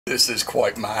This is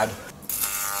quite mad.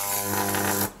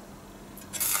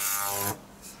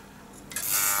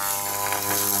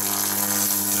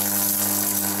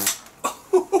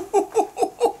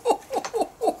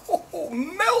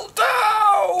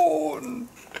 Meltdown!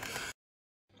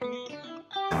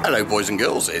 Hello boys and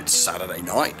girls, it's Saturday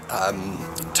night.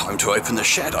 Time to open the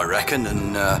shed, I reckon,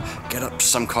 and get up to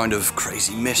some kind of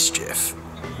crazy mischief.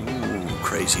 Ooh,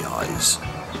 crazy eyes.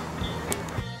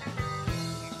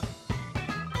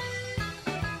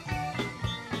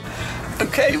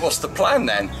 Okay, what's the plan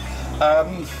then?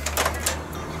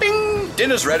 Bing!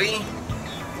 Dinner's ready.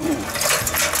 Ooh.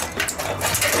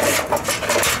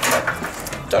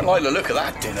 Don't like the look of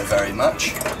that dinner very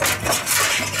much.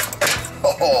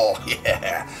 Oh,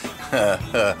 yeah.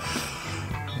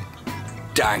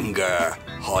 Danger,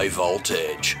 high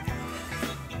voltage.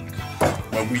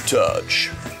 When we touch,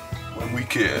 when we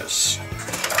kiss.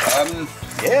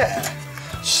 Yeah.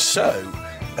 So,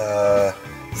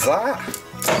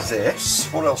 this.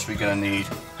 What else are we going to need?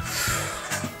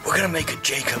 We're going to make a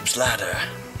Jacob's ladder.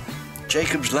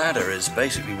 Jacob's ladder is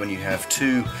basically when you have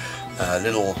two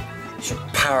little sort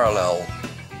of parallel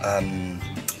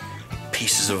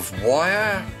pieces of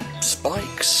wire,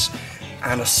 spikes,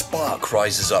 and a spark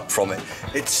rises up from it.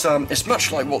 It's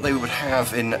much like what they would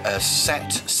have in a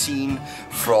set scene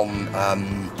from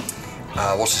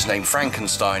what's his name,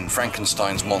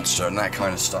 Frankenstein's monster and that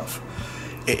kind of stuff.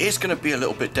 It is going to be a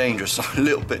little bit dangerous. I'm a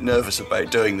little bit nervous about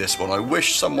doing this one. I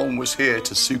wish someone was here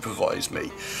to supervise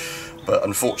me, but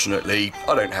unfortunately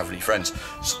I don't have any friends,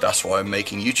 so that's why I'm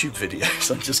making YouTube videos.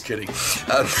 I'm just kidding.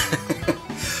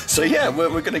 So yeah,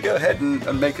 we're going to go ahead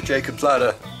and make a Jacob's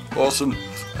ladder. Awesome.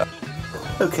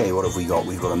 Okay, what have we got?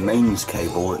 We've got a mains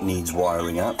cable that needs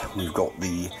wiring up. We've got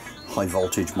the high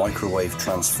voltage microwave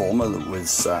transformer that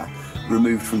was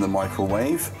removed from the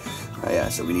microwave. Yeah,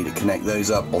 so we need to connect those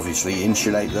up, obviously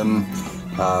insulate them.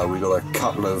 We've got a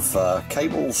couple of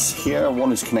cables here.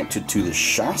 One is connected to the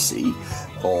chassis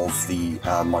of the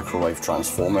microwave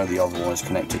transformer, the other one is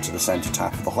connected to the centre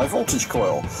tap of the high voltage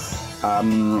coil.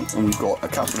 And we've got a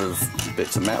couple of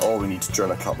bits of metal. We need to drill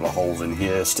a couple of holes in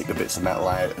here, stick the bits of metal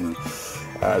out, and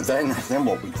then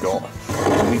what we've got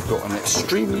an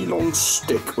extremely long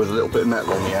stick with a little bit of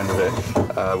metal on the end of it,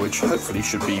 which hopefully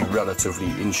should be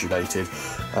relatively insulated,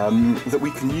 that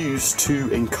we can use to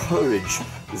encourage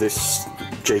this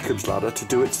Jacob's ladder to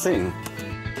do its thing.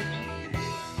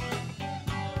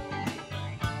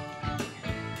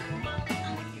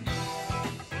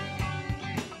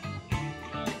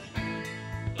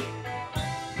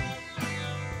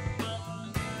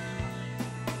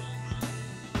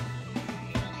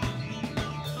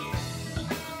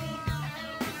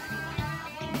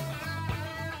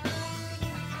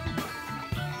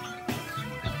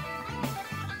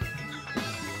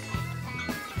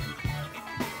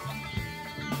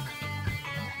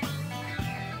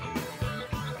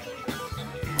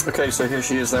 Okay, so here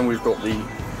she is then. We've got the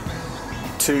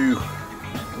two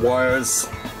wires,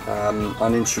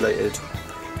 uninsulated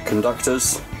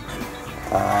conductors.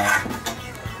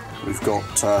 We've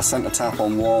got centre tap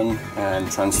on one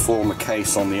and transformer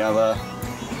case on the other.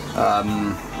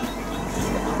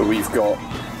 We've got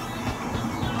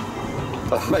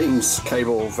a mains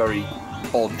cable very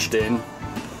bodged in.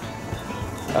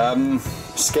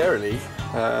 Scarily,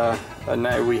 and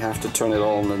now we have to turn it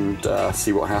on and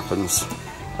see what happens.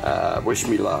 Wish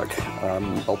me luck.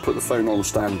 I'll put the phone on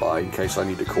standby in case I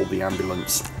need to call the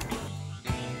ambulance.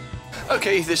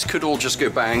 Okay, this could all just go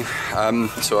bang.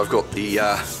 So I've got the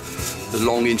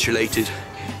long insulated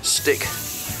stick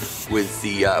with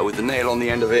the nail on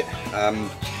the end of it. I'm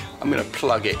going to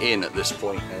plug it in at this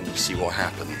point and see what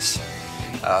happens.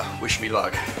 Wish me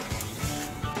luck.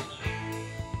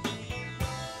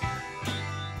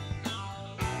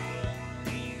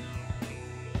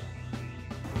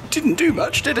 Didn't do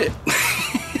much, did it?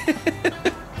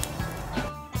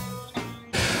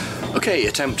 Okay,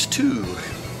 attempt 2.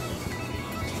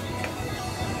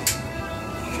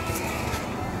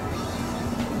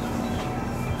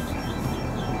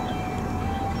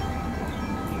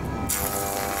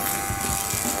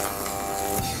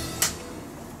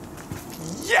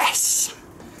 Yes!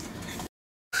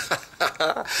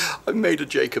 I made a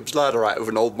Jacob's ladder out of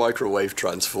an old microwave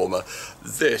transformer.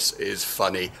 This is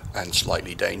funny and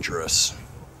slightly dangerous.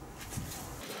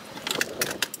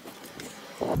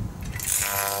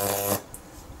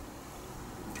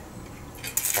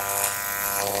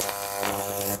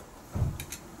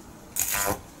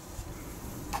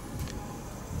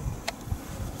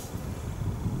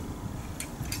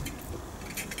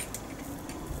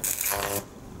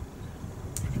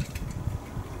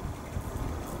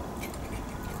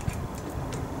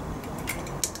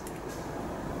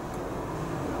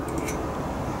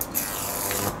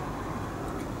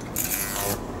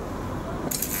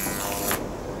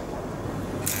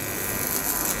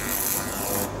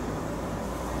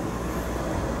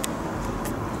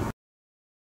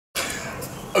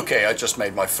 Okay, I just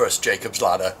made my first Jacob's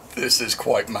ladder. This is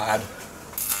quite mad.